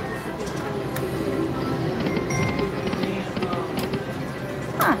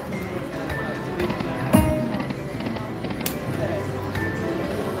 Huh.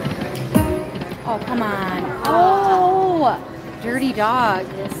 Oh, come on. Oh, dirty dog.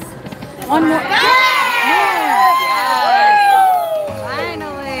 One more. Yes!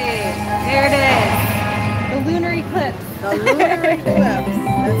 Finally. There it is. The lunar eclipse. The lunar eclipse.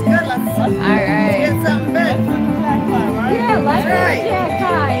 That's good. Let's All right. get something big. Yeah, let's All right.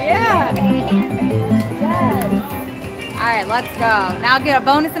 jackpot. Yeah. Yes. All right, let's go. Now get a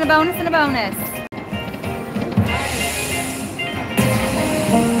bonus and a bonus and a bonus.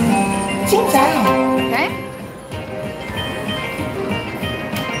 Okay.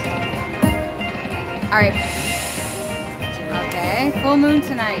 All right. Okay. Full moon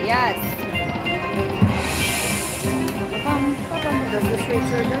tonight. Yes. Does this reach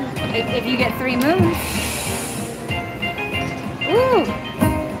your turn? If you get 3 moons. Ooh.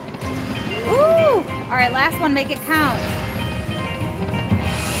 Ooh. All right, last one, make it count.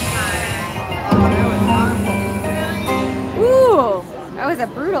 Ooh, that was a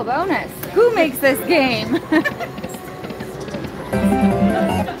brutal bonus. Who makes this game?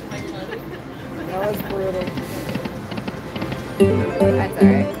 That was brutal. That's all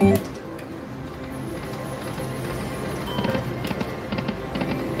right.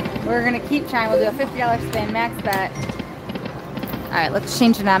 We're gonna keep trying. We'll do a $50 spin, max bet. All right, let's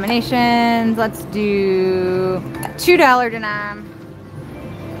change denominations. Let's do a $2 denom.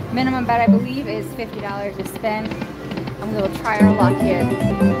 Minimum bet, I believe, is $50 to spin. And we will try our luck here.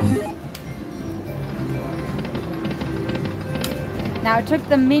 Now, it took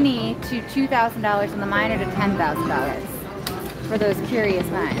the mini to $2,000 and the minor to $10,000 for those curious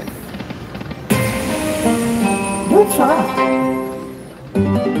minds.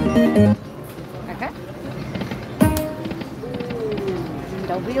 Okay.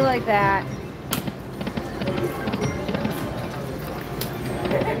 Don't be like that.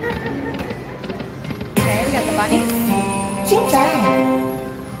 Okay, we got the bunny.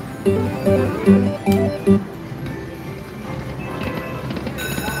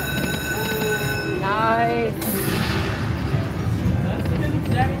 Nice.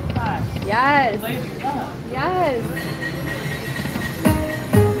 Yes. Yes.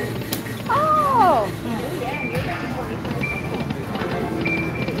 Oh.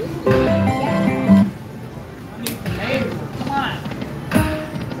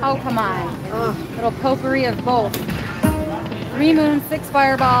 Oh, come on. Little potpourri of both. 3 moons, 6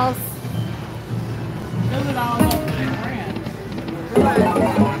 fireballs.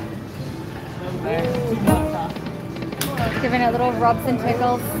 Giving it little rubs and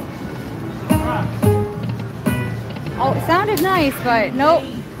tickles. Oh, it sounded nice, but nope.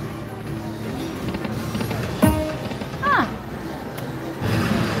 Huh.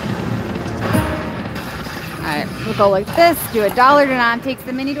 We'll go like this, do $1 to non, takes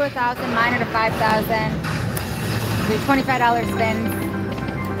the mini to 1,000, minor to 5,000. Do $25 spins.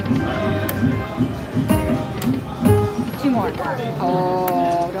 2 more.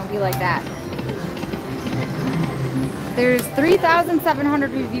 Oh, don't be like that. There's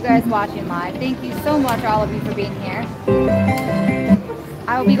 3,700 of you guys watching live. Thank you so much, all of you, for being here.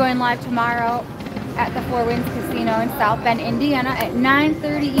 I will be going live tomorrow at the Four Winds Casino in South Bend, Indiana at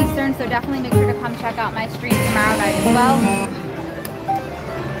 9:30 Eastern, so definitely make sure to come check out my stream tomorrow night as well.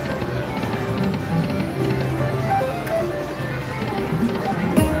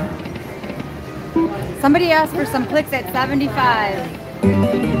 Somebody asked for some clicks at 75.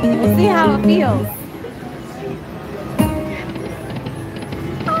 We'll see how it feels.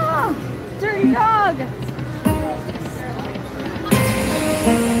 Oh, dirty dog.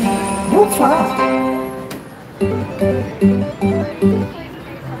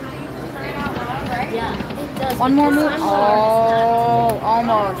 One more move. Oh,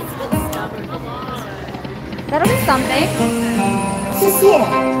 almost. That'll be something.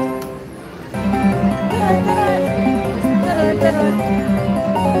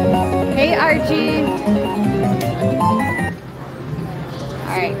 Hey, Archie.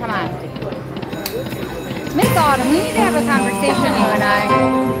 All right, come on. Miss Autumn, we need to have a conversation, you and I.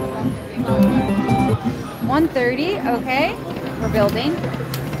 130, okay. We're building.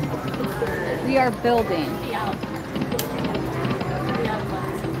 We are building.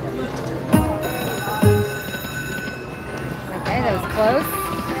 Okay, that was close.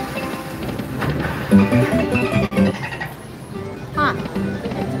 Huh.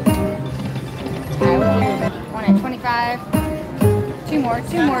 Alright, we'll do one at 25. 2 more,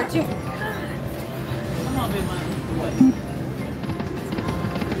 2 more, 2.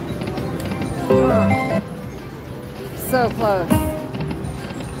 So close.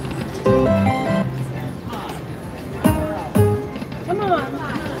 Come on.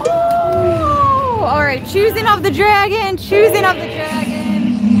 Oh, all right, choosing of the dragon, choosing of the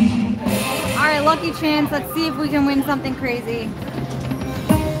dragon. All right, lucky chance. Let's see if we can win something crazy.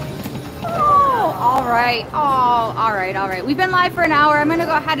 Oh, all right. Oh, all right, all right. We've been live for an hour. I'm gonna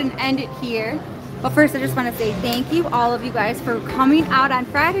go ahead and end it here. But first, I just want to say thank you, all of you guys, for coming out on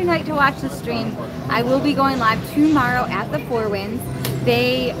Friday night to watch the stream. I will be going live tomorrow at the Four Winds.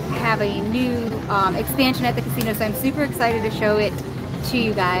 They have a new expansion at the casino, so I'm super excited to show it to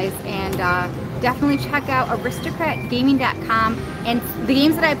you guys. And definitely check out aristocratgaming.com. And the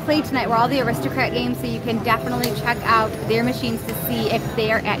games that I played tonight were all the Aristocrat games, so you can definitely check out their machines to see if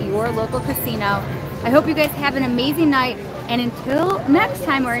they are at your local casino. I hope you guys have an amazing night. And until next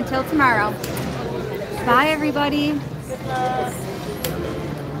time, or until tomorrow, bye, everybody.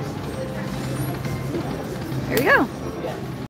 Here we go.